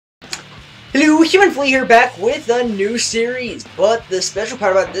Human Flea here, back with a new series. But the special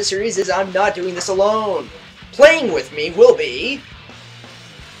part about this series is I'm not doing this alone. Playing with me will be...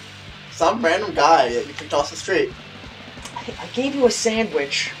 some random guy that you picked off the street. I gave you a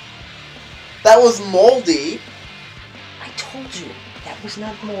sandwich. That was moldy. I told you, that was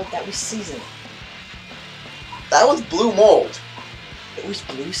not mold, that was seasoning. That was blue mold. It was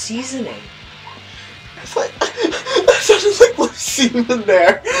blue seasoning. It's like, that sounded like blue semen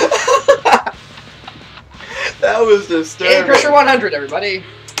there. That was disturbing. Kcrusher 100, everybody.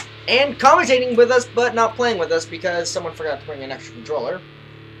 And commentating with us, but not playing with us because someone forgot to bring an extra controller.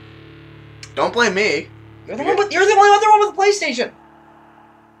 Don't blame me. You're the only other one with a PlayStation.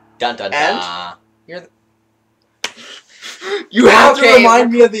 Dun dun And? dun. You're the... You have to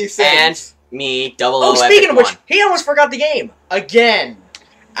remind me of these things. And me, double Oh, O speaking of epic which, he almost forgot the game. Again.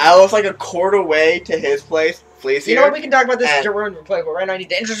 I was like a quarter away to his place. Please, You know what? We can talk about this during the play, but right now I need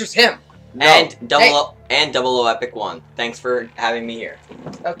to introduce him. No. And double O epic one. Thanks for having me here.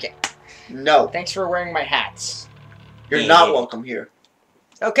 Okay. No. Thanks for wearing my hats. You're not welcome here.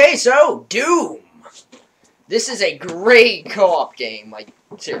 Okay, so Doom. This is a great co-op game. Like,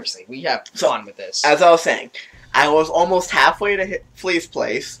 seriously, we have fun with this. As I was saying, I was almost halfway to hit Flea's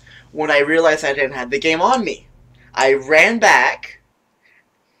place when I realized I didn't have the game on me. I ran back,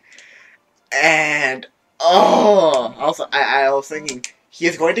 and I was thinking, he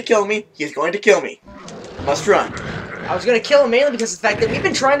is going to kill me. He is going to kill me. Must run. I was gonna kill him mainly because of the fact that we've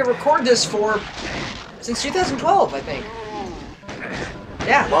been trying to record this since 2012, I think.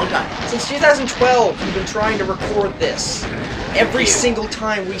 Yeah, Long time. since 2012, we've been trying to record this. Every single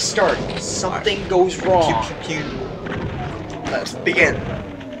time we start, something goes wrong. Let's begin.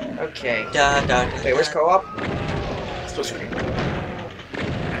 Okay. Wait, Where's co-op? Split screen.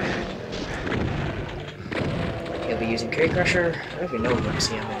 He'll be using Kcrusher. I don't even know what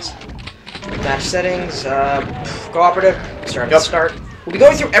MCM is. Match settings, cooperative, start at the start. We'll be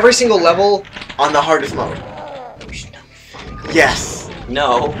going through every single level. On the hardest mode. Yes.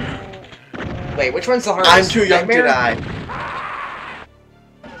 No. Wait, which one's the hardest? I'm too young to die.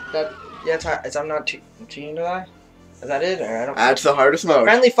 I'm not too young to die? Is that it? Or I don't... That's the hardest mode.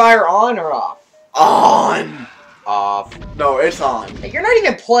 Friendly fire on or off? On. Off. No, it's on. Hey, you're not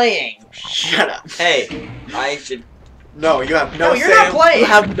even playing. Shut up. Hey, I should. No, you have no you're say. not playing. You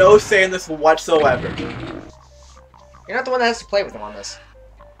have no say in this whatsoever. You're not the one that has to play with him on this.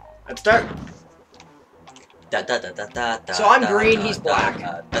 Let's start. So I'm green, he's black.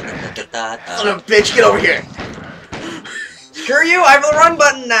 Son of a bitch, get over here. Screw you, I have the run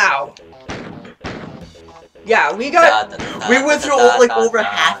button now. Yeah, we went through like over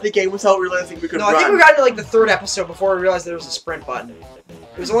half the game without realizing we could run. I think we got into like the third episode before we realized there was a sprint button.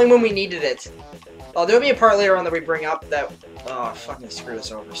 It was only when we needed it. Oh, there'll be a part later on that we bring up that... Oh, fucking screw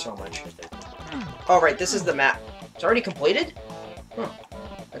us over so much. Oh, right, this is the map. It's already completed? Huh.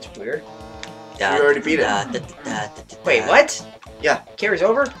 That's weird. We already beat it. Wait, what? Yeah. Carries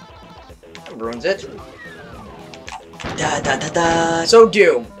over? That ruins it. So,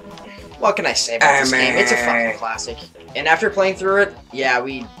 Doom. What can I say about this game? It's a fucking classic. And after playing through it, yeah,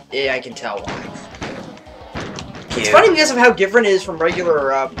 I can tell why. It's funny because of how different it is from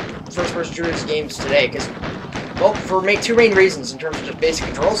regular first-person shooters games today, because, well, for two main reasons in terms of just basic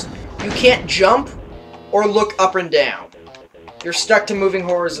controls. You can't jump or look up and down. You're stuck to moving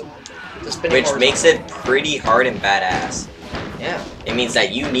horizontally. Which makes it pretty hard and badass. Yeah. It means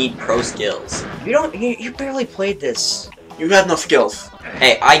that you need pro skills. You barely played this. You have no skills.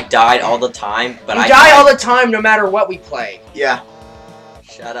 Hey, I died all the time, but I die all the time no matter what we play. Yeah.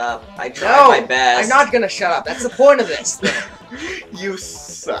 Shut up. I tried my best. I'm not gonna shut up. That's the point of this. You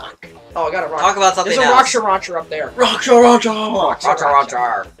suck. Oh, I got a rock. Talk about something else. else. There's a Rockstar up there.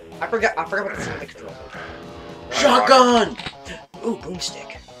 Rockstar. I forgot about the sound control. Shotgun! Ooh,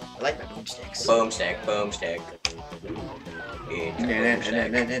 boomstick. I like my boomsticks. Boomstick, boomstick.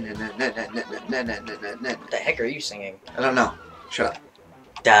 What the heck are you singing? I don't know. Shut up.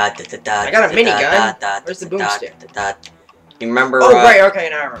 I got a minigun. Where's the boomstick? You remember? Oh, right. Okay,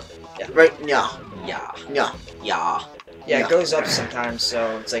 now I remember. Yeah. Right? Yeah. Yeah. Yeah. Yeah. Yeah, it goes up sometimes,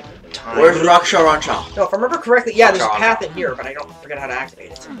 so it's like time. Where's Rockstar? No, if I remember correctly, yeah, there's a path in here, but I don't forget how to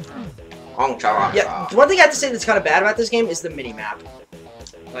activate it. Yeah, the one thing I have to say that's kind of bad about this game is the mini-map.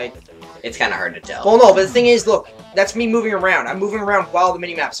 Like... It's kind of hard to tell. Well, no, but the thing is, look, that's me moving around. I'm moving around while the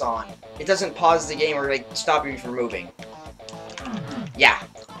mini-map's on. It doesn't pause the game or, like, stop you from moving. Yeah.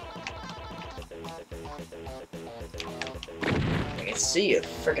 I can see a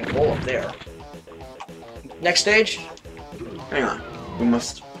freaking hole up there. Next stage? Hang on. We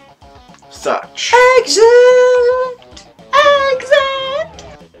must search. Exit! Exit!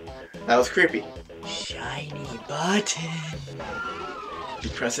 That was creepy. Shiny button. You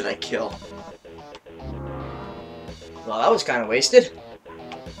press it, I kill. Well, that was kind of wasted.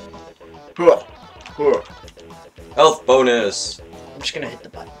 Hooah. Hooah. Health bonus. I'm just gonna hit the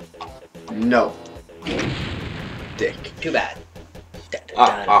button. No. Dick. Too bad.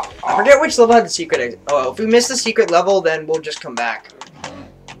 Ah. I forget which level had the secret exit. Oh, if we miss the secret level, then we'll just come back.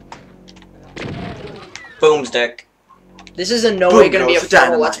 Boomstick. This is in no way Boom gonna be a goes fun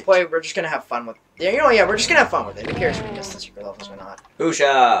dynamite. let's play. We're just gonna have fun with. Yeah, you know, yeah, we're just gonna have fun with it. Who cares if we miss the secret levels or not?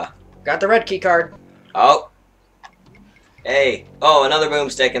 Kcrusher. Got the red key card. Oh. Hey. Oh, another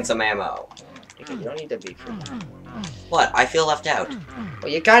boomstick and some ammo. Okay, you don't need to be. What? I feel left out.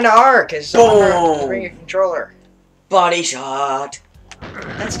 Well, you kind of are, cause Boom. bring your controller. Body shot.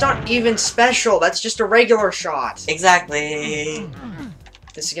 That's not even special. That's just a regular shot. Exactly.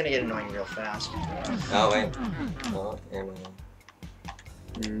 This is gonna get annoying real fast. Oh wait. Oh, ammo.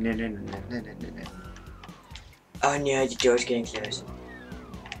 No. Oh no, the door's getting close.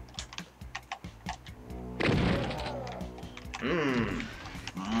 Mmm.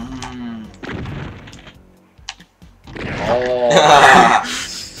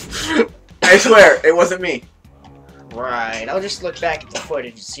 I swear, it wasn't me. Right. I'll just look back at the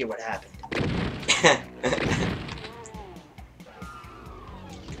footage and see what happened.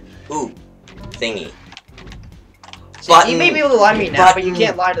 Ooh, thingy. See, you may be able to lie to me now, but you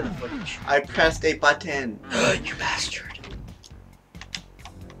can't lie to the footage. I pressed a button. You bastard.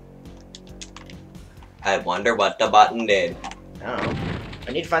 I wonder what the button did. I don't know.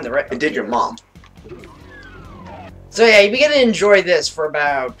 I need to find the right. It did your mom. So yeah, you begin to enjoy this for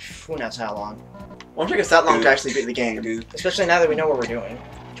about who knows how long. Won't take us that long to actually beat the game. Especially now that we know what we're doing,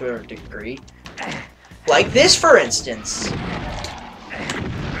 to a degree. Like this, for instance.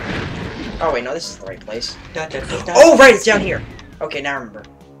 Oh wait, no, this is the right place. Oh right, it's down here. Okay, now I remember.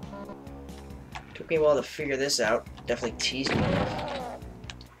 Took me a while to figure this out. Definitely teased me.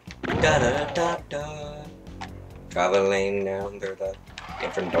 Traveling down through the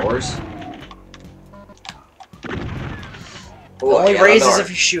different doors. Ooh, Only I got a raises door. if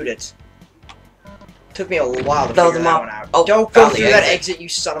you shoot it. Took me a while to Blow figure them that up. one out. Oh, Don't go found the through that exit. exit, you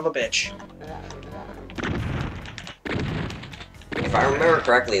son of a bitch. If I remember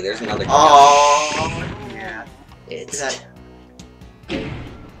correctly, there's another door. Oh, yeah. It's That-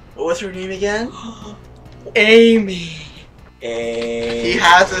 What was her name again? Amy. He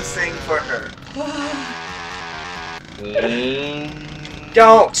has a thing for her.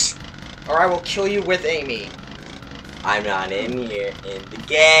 Don't, or I will kill you with Amy. I'm not in here in the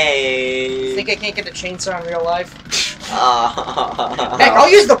game. You think I can't get a chainsaw in real life? Heck, Oh. I'll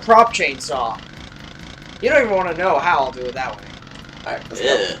use the prop chainsaw. You don't even want to know how I'll do it that way. Alright, let's go.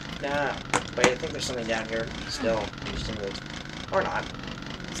 Ugh. Nah, wait, I think there's something down here still. Just in the... Or not.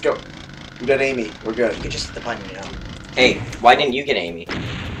 Let's go. We got Amy. We're good. You could just hit the button, you know. Hey, why didn't you get Amy?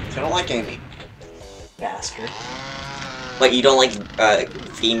 I don't like Amy. Bastard. What, you don't like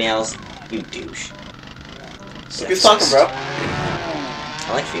females? You douche. Good talking, bro. I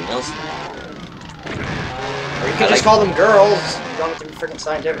like females. Or you could just call them girls. You don't have to be freaking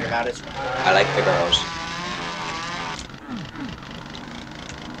scientific about it. I like the girls.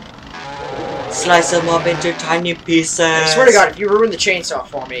 Slice them up into tiny pieces. I swear to God, if you ruin the chainsaw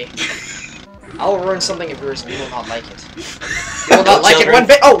for me, I'll ruin something of yours and you will not like it. You will not like it one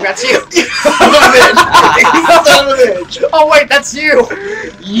bit. Oh, that's you. Son of a bitch. Son of a bitch. Oh wait, that's you.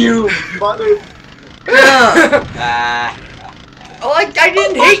 You mother. Like I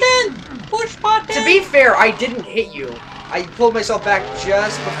didn't hit. Push button. To be fair, I didn't hit you. I pulled myself back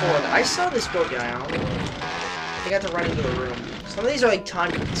just before that. I saw this go down. I think I have to run into the room. Some of these are like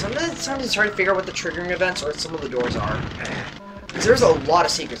timed. Some of the times it's hard to figure out what the triggering events or some of the doors are. Because there's a lot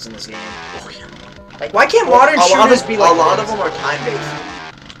of secrets in this game. Like, why can't modern shooters be like A lot this? of them are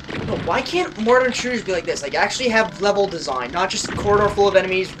time-based. No, why can't modern shooters be like this? Like, actually have level design, not just a corridor full of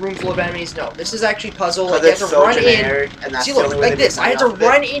enemies, room full of enemies. No, this is actually puzzle. Like, you have to so run in. generic, and that's See, the look, only way like they this. I had to make money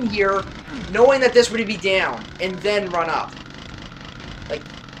run off of in here, knowing that this would be down, and then run up. Like,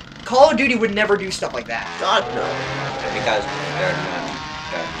 Call of Duty would never do stuff like that. it. God, no. Because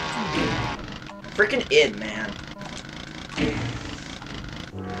Freaking id, man.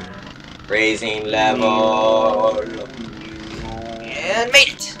 raising level. And made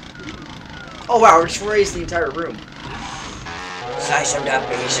it. Oh wow, we just raised the entire room. Slice them to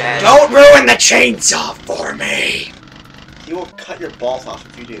pieces. Don't ruin the chainsaw for me. He will cut your balls off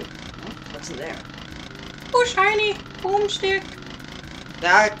if you do. What's in there? Oh, shiny boomstick.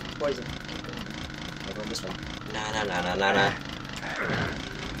 Nah, poison. Can I go this one? Nah.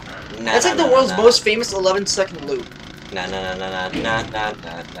 That's like the world's most famous 11-second loop. Na na na na na na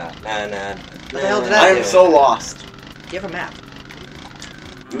na na na na. What the hell did I that am do? so lost. You have a map.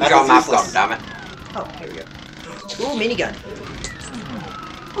 Use That your is map useless. gun, damn it. Oh, here we go. Ooh, minigun.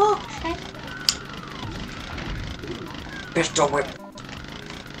 Pistol whip.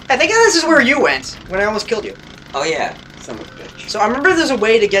 I think this is where you went when I almost killed you. Oh yeah. Son of a bitch. So I remember there's a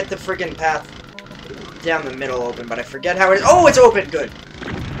way to get the friggin' path down the middle open, but I forget how it is. Oh, it's open. Good.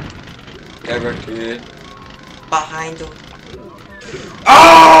 Ever kid. Behind the.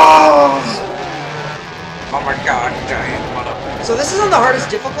 Oh! Oh my god, giant mother. So this is on the hardest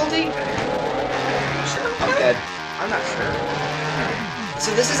difficulty? I'm dead. I'm not sure.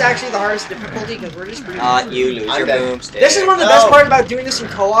 So this is actually the hardest difficulty because we're just really. You lose I'm your dead. boomstick. This is one of the best No. parts about doing this in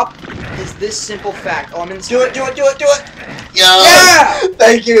co-op. Is this simple fact? Oh, I'm in. Do it, do it, do it, do it! Yeah!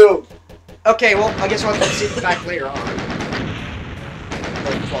 Thank you! Okay, well, I guess we'll have to see the fact later on.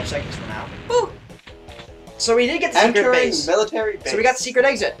 Like 12 seconds from now. Woo! So we did get the secret Entering base. military base. So we got the secret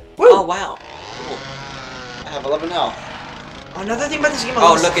exit. Woo! Oh wow. Cool. I have 11 health. Another thing about this game, I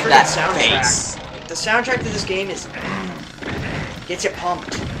Oh love look is at the that friggin' soundtrack. face. The soundtrack to this game is gets you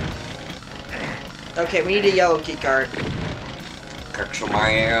pumped. Okay, we need a yellow key card. Kick some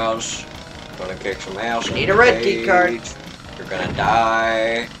ass. Gonna kick some ass. Need a red key card. You're gonna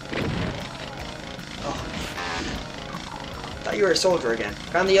die. Thought you were a soldier again.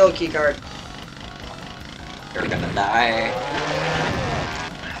 Found the yellow key card. You're gonna die.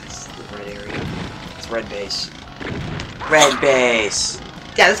 This is the red area. It's red base. Red base.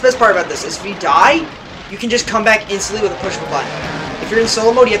 Yeah, that's the best part about this, is if you die, you can just come back instantly with a push of a button. If you're in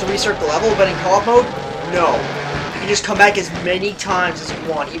solo mode, you have to restart the level, but in co-op mode, no. You can just come back as many times as you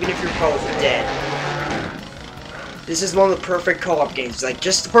want, even if you're both dead. This is one of the perfect co-op games. Like,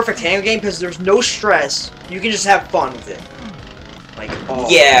 just the perfect handle game, because there's no stress. You can just have fun with it. Like, oh.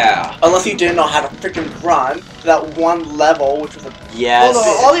 Yeah. Unless you didn't know how to freaking run to that one level, which was a... Yes. Well,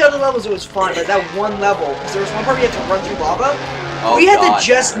 no, all the other levels it was fun, but that one level, because there was one part where you had to run through lava. Oh, We had God. to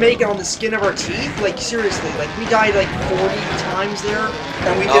just make it on the skin of our teeth. Like, seriously. Like, we died like 40 times there.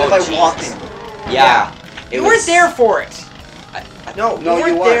 And we did Oh, it by jeez. walking. Yeah. It You was- weren't there for it. No, No, you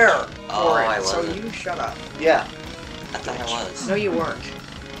you weren't weren't. there for Oh, it. I So wasn't. you shut up. Yeah. I thought I was. No, you weren't.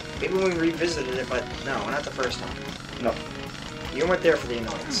 Maybe when we revisited it, but no, not the first time. No. You weren't there for the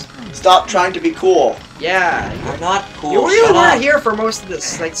annoyance. Stop trying to be cool. Yeah, I'm not cool. you really Shut weren't up. here for most of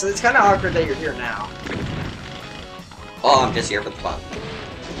this. Like, so it's kind of awkward that you're here now. Oh, I'm just here for the fun.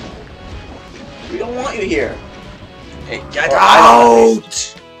 We don't want you here. Hey. Get Or I don't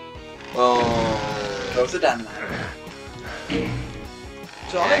out! Oh. Go sit down.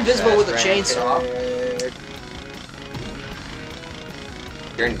 So I'm invisible with a chainsaw.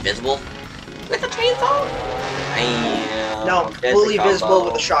 You're invisible? With a chainsaw? Damn. No, I'm completely invisible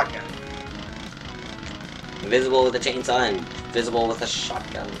with a shotgun. Invisible with a chainsaw and visible with a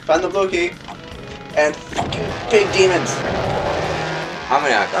shotgun. Find the blue key. And fucking big demons. I'm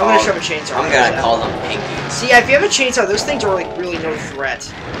gonna shove a chainsaw. I'm right gonna now. call them pinkies. See, if you have a chainsaw, those things are like really no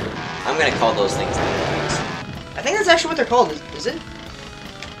threat. I'm gonna call those things pinkies. I think that's actually what they're called. Is it?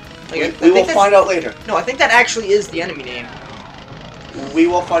 Like, I We think will that's- find out later. No, I think that actually is the enemy name. We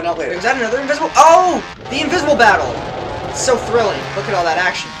will find out Wait, later. was that another invisible? Oh! The invisible battle! It's so thrilling. Look at all that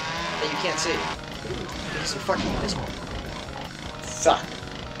action that you can't see. It's so fucking invisible. Suck.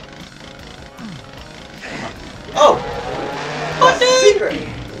 Oh! What, A secret!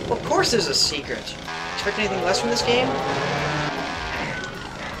 Well, of course there's a secret. Expect anything less from this game?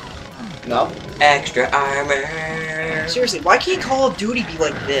 No. Extra armor. Seriously, why can't Call of Duty be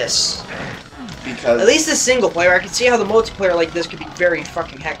like this? Because... At least the single player, I can see how the multiplayer like this could be very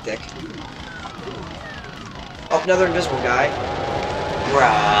fucking hectic. Oh, another invisible guy.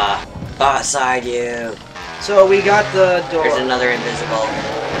 Rah. Outside you. So we got the door. There's another invisible.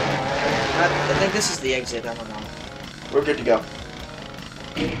 I think this is the exit, I don't know. We're good to go.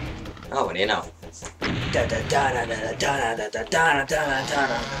 Oh, what do you know?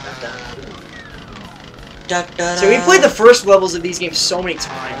 So we played the first levels of these games so many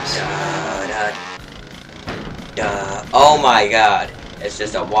times. Oh my god. It's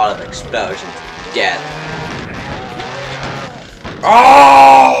just a wall of explosions. Death.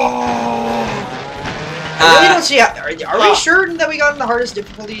 Oh! I really don't see how. Are we Huh. sure that we got in the hardest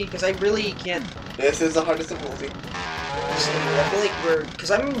difficulty? Because I really can't. This is the hardest difficulty. See. I feel like we're. Because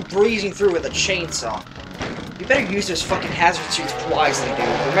I'm breezing through with a chainsaw. You better use those fucking hazard suits wisely, dude.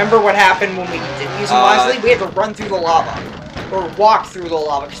 Remember what happened when we didn't use them wisely? We had to run through the lava. Or walk through the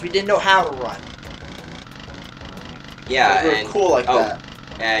lava because we didn't know how to run. Yeah, We're and cool like that.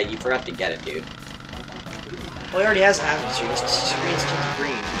 you forgot to get it, dude. Well, he already has a hazard suit. His screen's turned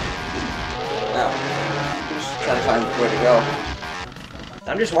green. Oh. Trying to find where to go.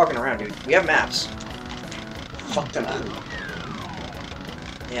 I'm just walking around, dude. We have maps. Fuck the map.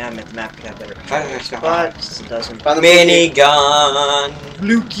 Yeah, I meant the map could have better But but it doesn't. Found the minigun.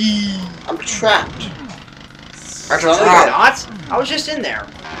 Blue key. I'm trapped. Aren't Son of you a You're gun. not? I was just in there.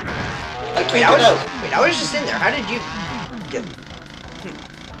 I can't Wait, get out. I was just in there. How did you get?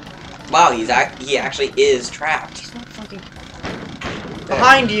 Wow, he actually is trapped. He's not fucking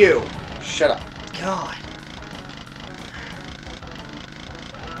behind you. Shut up. God.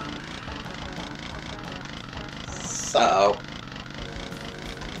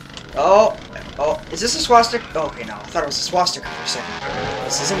 Uh-oh. Oh, is this a swastika? Oh, okay, no. I thought it was a swastika for a second.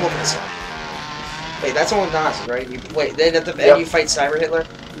 This isn't Wolfenstein. Wait, that's the one with Nazis, right? Wait, then at the end you fight Cyber Hitler?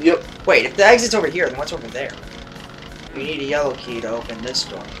 Yep. Wait, if the exit's over here, then what's over there? You need a yellow key to open this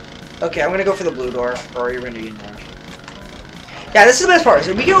door. Okay, I'm gonna go for the blue door, or are you gonna do in there? Yeah, this is the best part.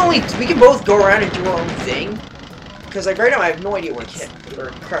 So we can both go around and do our own thing. Because like right now I have no idea where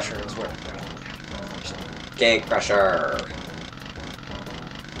Kcrusher is where. Kcrusher.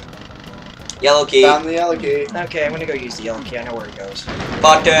 Yellow key. Found the yellow key. Okay, I'm gonna go use the yellow key. I know where it goes.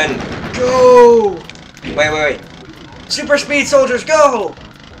 Button. Go! Wait. Super speed soldiers, go!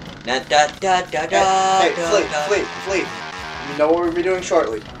 Da da da da da. Hey, flee. You know what we'll be doing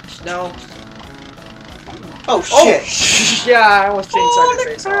shortly. No. Oh, Oh, shit. yeah, I almost changed Sergeant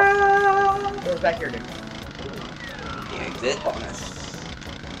face off. Goes back here, dude. The exit. Oh, nice.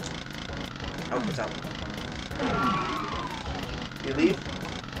 Oh, what's up? You leave?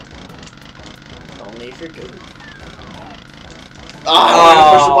 Only if you're good. Ah, I wanted to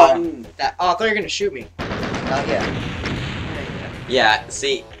push the button. Oh, I thought you were gonna shoot me. Not yet. Yeah,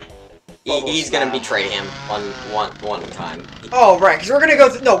 see, Bubble he's gonna slap. betray him one time. Oh, right, because we're gonna go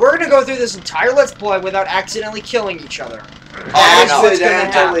through. No, we're gonna go through this entire Let's Play without accidentally killing each other. Oh, no. what's gonna happen.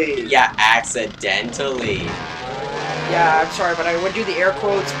 Accidentally. Yeah, accidentally. Yeah, I'm sorry, but I would do the air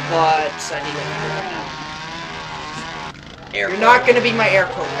quotes, but I need to. Air You're not gonna be my air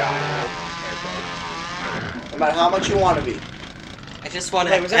quote guy. No matter how much you want to be. I just want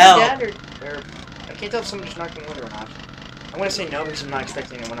to Wait, was that help. my dad or I can't tell if somebody's knocking on the window or not. I'm gonna say no because I'm not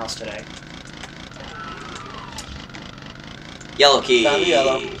expecting anyone else today. Yellow key. Found the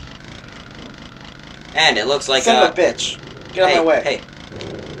yellow. And it looks like Son of a bitch. Get out of my way. Hey,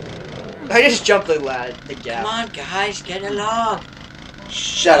 I just jumped the gap. come on, guys, get along.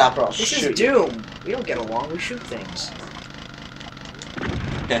 Shut up, bro. This Shoot is you. Doom. We don't get along. We shoot things.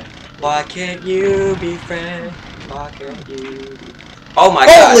 Why can't you be friends? Why can't you be... Oh my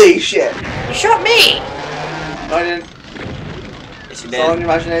god. Holy shit. You shot me. No, I didn't. Yes, you It's all in did. your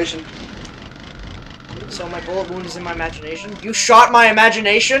imagination. So my bullet wound is in my imagination. You shot my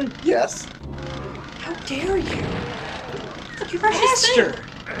imagination. Yes. How dare you, You bastard!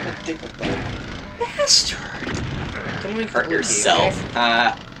 Dick with that. Bastard! Tell me when you get the Hurt blue yourself. Key,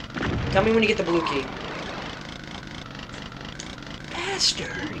 okay? Tell me when you get the blue key.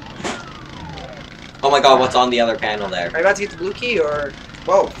 Bastard! Oh my god, what's on the other panel there? Are you about to get the blue key or?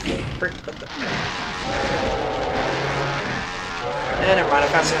 Whoa! Frick! What the? Never mind. I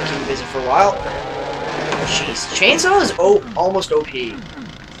found something to keep me busy for a while. Jeez, chainsaw is almost OP.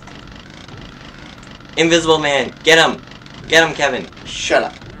 Invisible man, get him! Get him, Kevin. Shut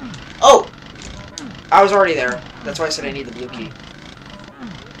up. Oh! I was already there. That's why I said I need the blue key.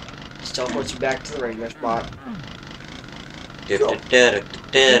 Just teleports you back to the regular spot. The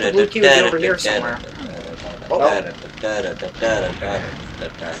blue key would be over here somewhere. Oh, that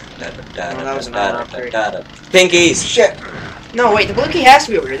was another upgrade. Pinkies! Shit. no, wait. The blue key has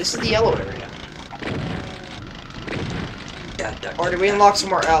to be over here. This is the yellow area. Or did we unlock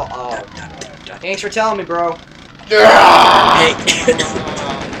somewhere else? Oh. Thanks for telling me, bro. Hey.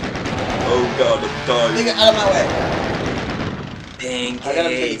 Oh god, I'm dying. Nigga, out of my way. Pinkies. I got a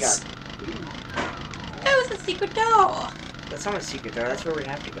minigun. That was a secret door. That's not a secret door. That's where we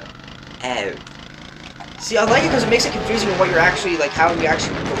have to go. Oh. See, I like it because it makes it confusing on what you're actually, like, how you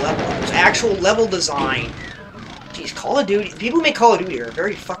actually do the level. There's actual level design. Jeez, Call of Duty. People who make Call of Duty are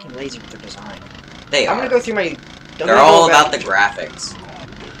very fucking lazy with their design. They I'm are. gonna go through my. They're all about the graphics.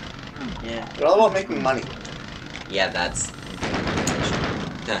 Yeah. They're all about making money. Yeah, that's...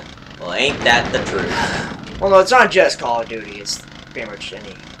 Huh. Well, ain't that the truth? Well, no, it's not just Call of Duty. It's pretty much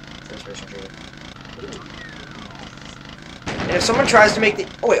any first-person shooter. And if someone tries to make the...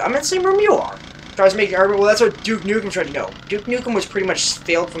 Oh, wait, I'm in the same room you are. Tries to make the argument, well, that's what Duke Nukem tried to know. Duke Nukem was pretty much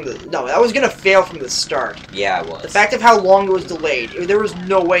failed from the... No, that was going to fail from the start. Yeah, it was. The fact of how long it was delayed, there was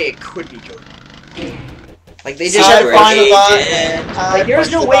no way it could be good. Like, they just had to Secret find... agent. Like, there's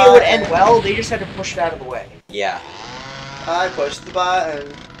no way it would end well, they just had to push it out of the way. Yeah. I pushed the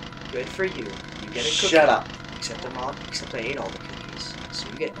button. Good for you. You get a cookie. Shut up. Except I ate all the cookies, so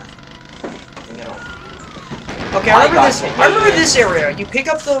you get nothing. Nothing at all. Okay, I remember this area. You pick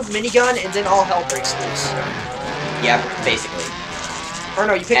up the minigun and then all hell breaks loose. Yeah, basically. Or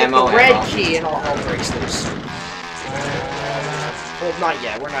no, you pick up the red key and all hell breaks loose. Well, not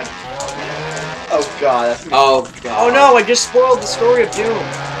yet. We're not. Oh god. Oh god. Oh no! I just spoiled the story of Doom.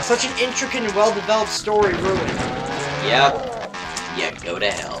 Such an intricate and well-developed story ruined. Yep. Yeah, go to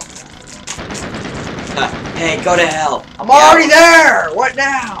hell. Hey, go to hell. I'm already there. What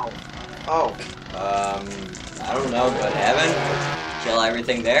now? Oh. I don't know. Go to heaven. Kill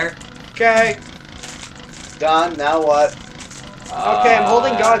everything there. Okay. Done. Now what? Okay, I'm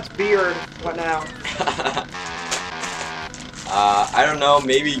holding God's beard. What now? I don't know.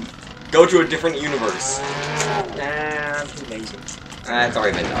 Maybe go to a different universe. Nah, I'm too lazy. It's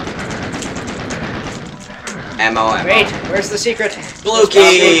already been done. Ammo. Wait, where's the secret? Blue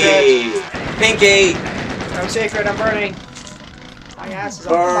key. Pinky. No secret. I'm burning. My ass is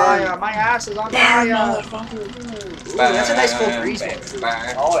on fire. My ass is on fire. Ooh, that's a nice cold breeze.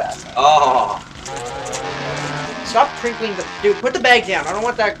 Oh yeah. Oh. Stop crinkling the... Dude, put the bag down. I don't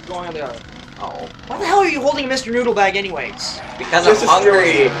want that going on the other. Oh. Why the hell are you holding a Mr. Noodle bag anyways? Because I'm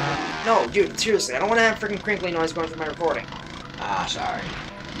hungry. No, dude, seriously. I don't want to have freaking crinkling noise going through my recording. Ah, sorry.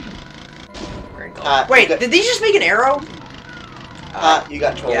 Wait, did they just make an arrow? You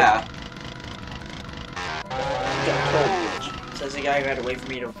got told. Yeah. You got told, bitch. Says the guy who had to wait for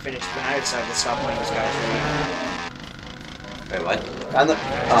me to finish when I decided to stop playing Sky 3. Wait, what? Says the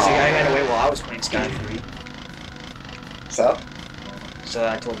guy who had to wait while I was playing Sky 3. So? So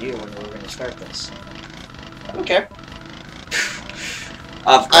I told you when we were going to start this. I don't care.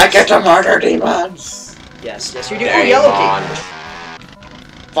 I get to murder demons! Yes, yes you do. Oh, yellow key!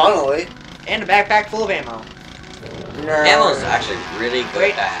 Finally. And a backpack full of ammo. Ammo's actually really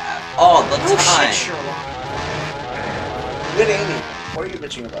good to have. Oh, the time! Shit, Sherlock. Good aiming. What are you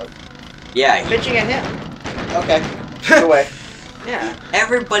bitching about? Yeah, Bitching at him. Okay. Go away. Yeah.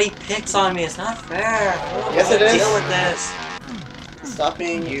 Everybody picks on me. It's not fair. Yes, it is. Deal with this. Stop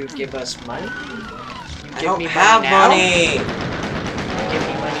being... You give us money? You I don't have money. You give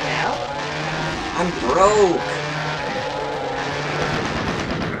me money now? I'm broke.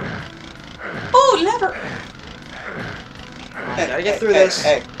 Oh, lever. Hey, Gotta get through this.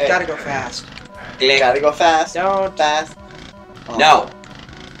 Hey. Gotta go fast. Click. Gotta go fast. Don't. Fast. Oh. No.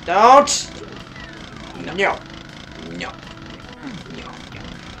 Don't. No. No. No.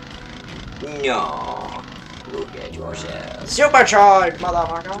 No. Look at yourself. Supercharged,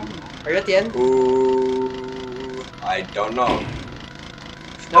 motherfucker. Are you at the end? Ooh. I don't know.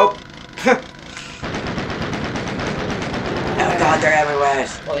 Nope. Oh god, they're everywhere.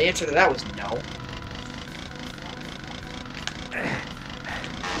 Well, the answer to that was no.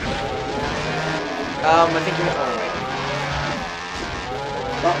 I think you're... Alright.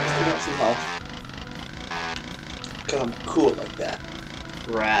 Well, still don't see health. Because I'm cool like that.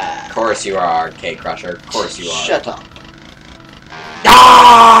 Right. Of course you are, Kcrusher. Of course you are. Shut up.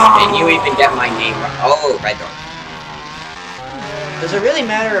 And you even get my name right. Oh, right door. Does it really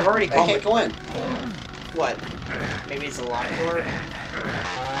matter? I've already I called can't it. go in. What? Maybe it's a locked door?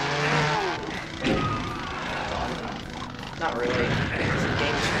 Not really. The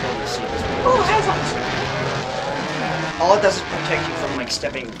game's full of secrets. Oh, all it does is protect you from, like,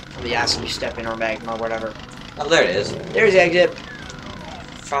 stepping from the acid you step in or magma or whatever. Oh, there it is. There's the exit.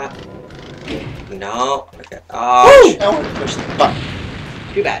 No. Okay. Oh. I want to push the button.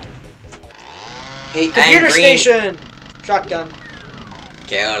 Too bad. Hey, Computer green. station! Shotgun.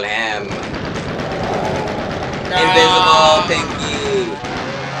 Kill him. Invisible Pinky.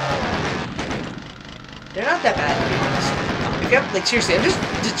 They're not that bad, to be honest. If you have, like, seriously, I'm just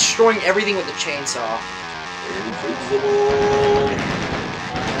destroying everything with the chainsaw. Invisible.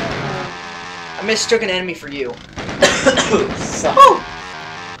 I mistook an enemy for you. Suck.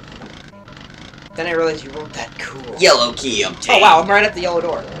 Then I realized you weren't that cool. Yellow key obtained. Oh wow, I'm right at the yellow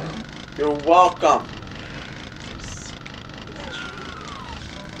door. You're welcome.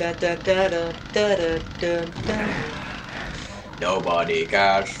 Da, da, da, da, da, da, da, da. Nobody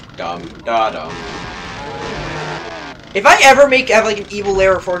cash. Dum da dum. If I ever have like an evil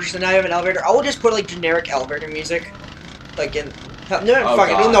lair or fortress and I have an elevator, I will just put like generic elevator music. Like in... No, Oh, fuck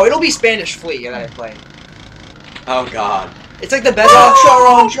it. God. No, it'll be Spanish Flea that I play. Oh god. It's like the best...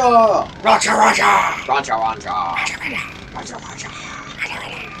 Rancha! Rancha, rancha! Rancha rancha.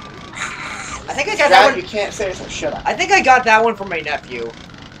 I think I got that one... You can't say it, so shut up. I think I got that one from my nephew.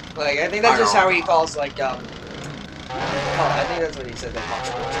 Like, I think that's just how he calls, like, Oh, I think that's what he said.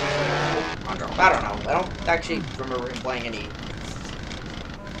 I don't know. I don't actually remember him playing any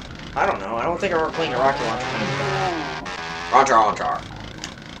I don't know. I don't think I remember playing a rocket launcher. Launcher.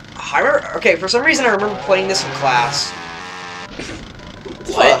 I remember. Okay, for some reason I remember playing this in class.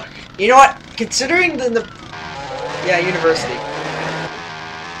 What? You know what? Considering yeah, university.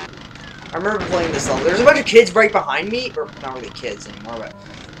 I remember playing this level. There's a bunch of kids right behind me, or not really kids anymore,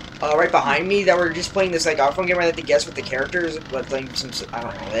 but right behind me that were just playing this like iPhone game where they had to guess what the characters, I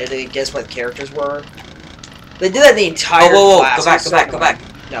don't know, they had to guess what the characters were. They did that the entire class. Go back.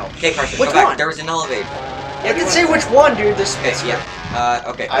 No. Kcrusher, Which go back. one? There was an elevator. Yeah, I can say which one, dude. This. Okay, yeah.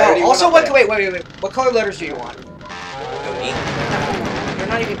 Okay. Oh, also, wait. What color letters do you want? Me. You're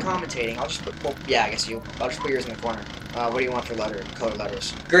not even commentating. I'll just put. Well, yeah, I guess you. I'll just put yours in the corner. What do you want for color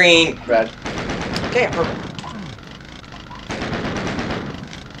letters? Green. Red. Okay, purple.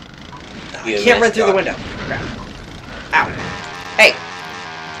 I You can't run messed through the up. window. Crap. Ow. Hey.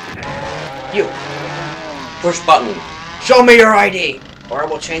 You. Push button. Show me your ID, or I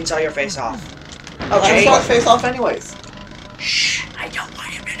will chainsaw your face off. Okay. I saw his face off anyways. Shh. I don't want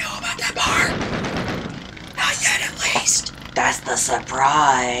him to know about that part. Not yet, at least. That's the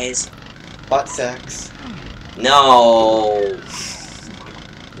surprise. Butt sex. No.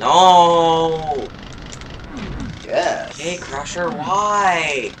 No. Yes. Kcrusher,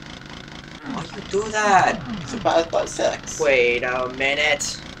 why? Why you do that? Surprise butt sex. Wait a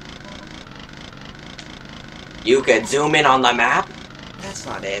minute. You could zoom in on the map? That's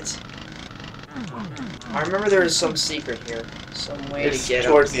not it. I remember there was some secret here. Some way It's to get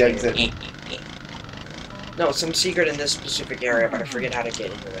towards up the here. exit. No, some secret in this specific area, but I forget how to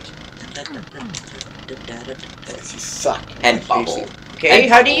get into it. Yes, you suck. Head bubble. Okay,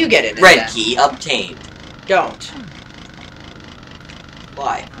 And how do you get in it Red then? key obtained. Don't.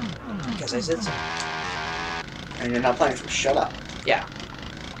 Why? Because I said so. And you're not playing, so shut up. Yeah.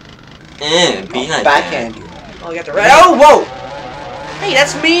 Be like Backhand you. Oh, I got the red. Oh, whoa! Hey,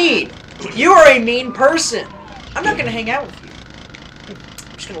 that's mean! You are a mean person! I'm not gonna hang out with you.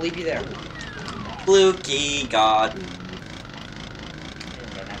 I'm just gonna leave you there. that. Blue key god.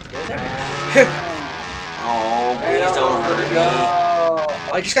 Oh, please don't hurt me.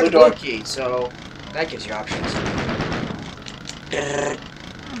 I just got the blue key, so that gives you options.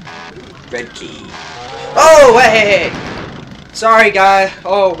 Red key. Oh, hey! Sorry, guy.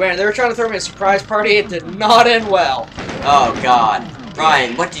 Oh, man, they were trying to throw me a surprise party. It did not end well. Oh god.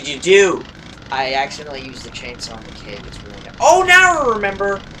 Ryan, what did you do? I accidentally used the chainsaw in the cave. It's ruined it. Oh, now I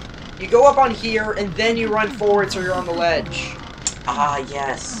remember! You go up on here, and then you run forward so you're on the ledge. Ah,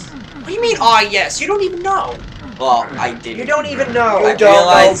 yes. What do you mean, ah, yes? You don't even know. Well, I didn't. You don't even know. You I don't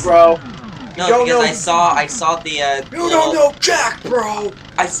realized- know, bro. No, don't because know. I saw the You don't know Jack, bro.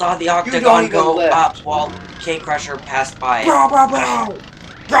 I saw the don't octagon even go lift. up while Kcrusher passed by. Bro. And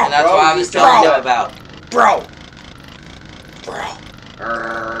that's Bro, what I was you telling you don't. about. Bro.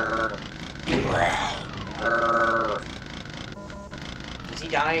 Is he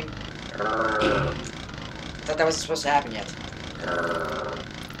dying? I thought that wasn't supposed to happen yet.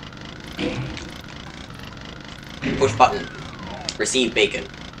 Push button. Receive bacon.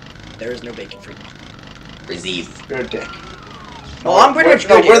 There is no bacon for you. Receive. You're a dick. Well, I'm pretty much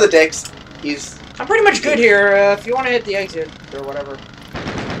No, good we're here. the dicks. He's. I'm pretty much good here. If you want to hit the exit or whatever.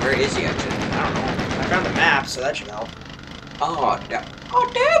 Where is the exit? I don't know. I found the map, so that should help. Oh, there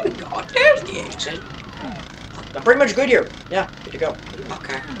we go. There's the exit. I'm pretty much good here. Yeah, good to go.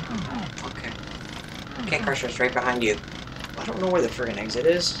 Okay. Kcrusher is right behind you. I don't know where the friggin' exit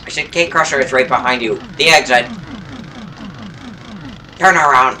is. I said Kcrusher is right behind you. The exit. Turn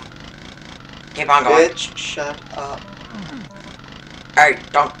around. Keep on going. Bitch, shut up. Hey,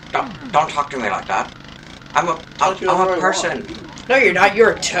 don't talk to me like that. I'm a person. No, you're not.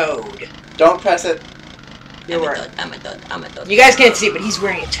 You're a toad. Don't press it. You're wearing. I'm a dud. You guys can't see, but he's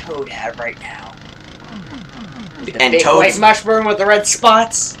wearing a toad hat right now. The And big toads. white mushroom with the red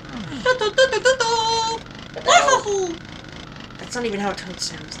spots. What the hell? That's not even how a toad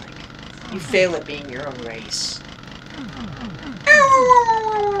sounds like. You fail at being your own race.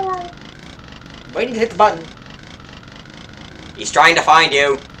 Waiting to hit the button. He's trying to find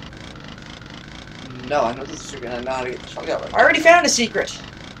you. No, I know this is gonna know how to get the fuck out right I already found a secret.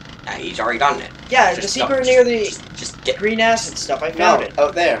 Yeah, he's already done it. Yeah, the Just secret don't- near the Just get. green acid stuff. I now. found No, it.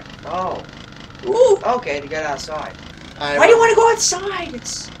 out there. Oh. Ooh. Okay, to get outside. I Why do you want to go outside?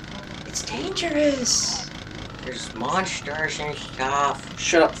 It's dangerous. There's monsters and stuff.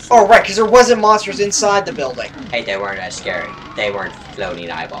 Shut up. Oh, right, because there wasn't monsters inside the building. Hey, they weren't as scary. They weren't floating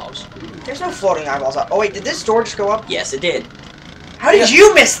eyeballs. There's no floating eyeballs up. Oh, wait, did this door just go up? Yes, it did. How did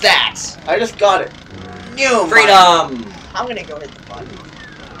you miss that? I just got it. New Freedom. I'm gonna go hit the button.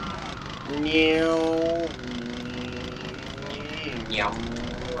 New. Yeah.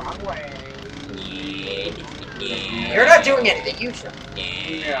 wrong way. Yeah. You're not doing anything, you should.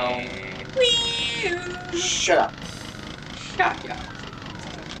 No. Shut up. Shut up.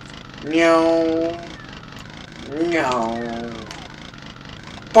 No. No.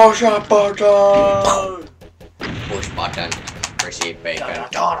 Push button. Push button. Receive bacon.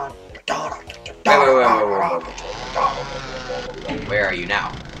 Where are you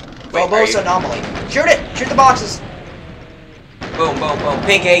now? Wait, Phobos anomaly. Shoot it! Shoot the boxes! Boom, boom, boom.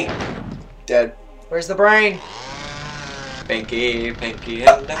 Pinky! Dead. Where's the brain? Pinky in the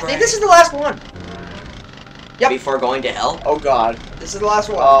I think this is the last one. Yep. Before going to hell? Oh god. This is the last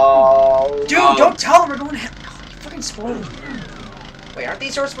one. Oh. Dude, don't tell them we're going to hell. Oh, you fucking spoiled it. Wait, aren't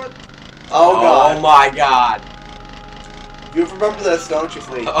these yours for... Oh god. Oh my god. You remember this, don't you,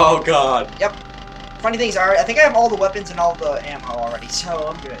 Fleet? Oh god. Yep. Funny things are, I think I have all the weapons and all the ammo already, so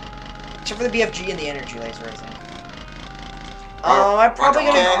I'm good. Except for the BFG and the energy laser, I think. I'm probably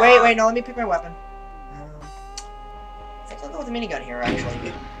gonna... Wait, no, let me pick my weapon. I think I'll go with the minigun here,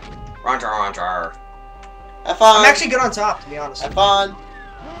 actually. Roger. Have fun. I'm actually good on top, to be honest. Have fun.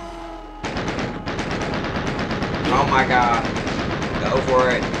 Oh my god. Go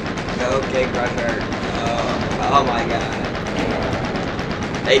for it. Go, Kcrusher. Oh my god.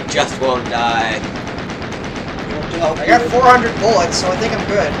 They just won't die. I got 400 bullets, so I think I'm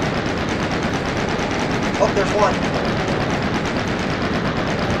good. Oh, there's one.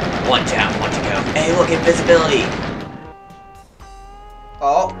 One down, one to go. Hey, look, invisibility.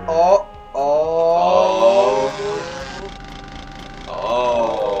 Oh.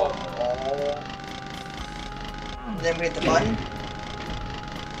 And then we hit the button.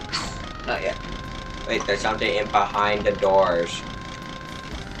 Not yet. Wait, there's something in behind the doors.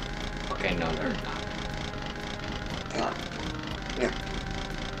 Okay, no, there's not.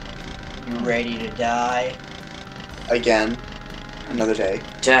 You ready to die? Again. Another day.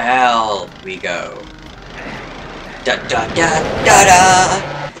 To hell we go. Da da da da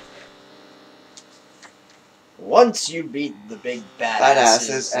da. Once you beat the big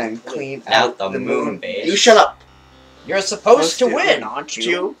Badasses and clean out the moon base. You shut up. You're supposed to win, aren't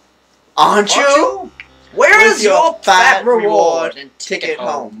you? Aren't you? Where's your fat reward reward and ticket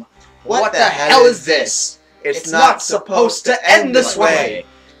home? What the hell is this? It's not supposed to end this way.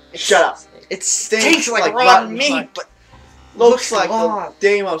 Shut up. It Stinks stinks like like rotten rotten meat, meat, but Looks like long. the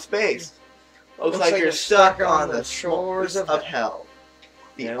Dame of Space. Looks like you're stuck on the shores of hell.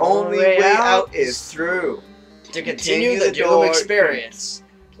 The only way out is through. to continue the Doom experience.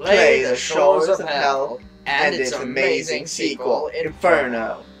 Play the Shores of Hell and its amazing sequel,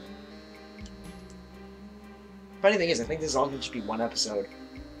 Inferno. Funny thing is, I think this is all going to just be one episode.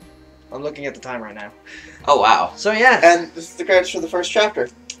 I'm looking at the time right now. Oh wow. So yeah. And this is the credits for the first chapter.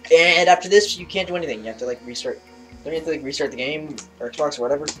 And after this, you can't do anything. You have to like restart. Don't you have to like restart the game or Xbox or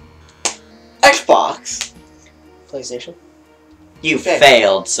whatever? Xbox. PlayStation. You Okay.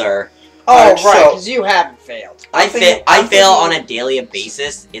 failed, sir. Oh Alright, right, so- because you haven't failed. I I'm fail on thinking- a daily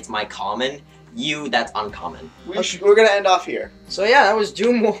basis. It's my common. You, that's uncommon. We're gonna end off here So yeah, that was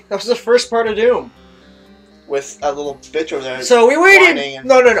Doom. That was the first part of Doom. with a little bitch over there. So we whining waited. and-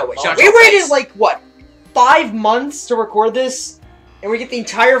 No, wait. Shut We your waited face. like what, 5 months to record this, and we get the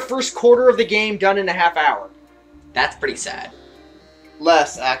entire first quarter of the game done in a half hour. That's pretty sad.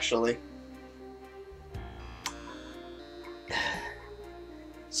 Less, actually.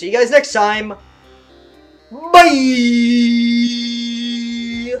 See you guys next time. Bye.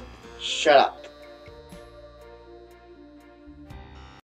 Shut up.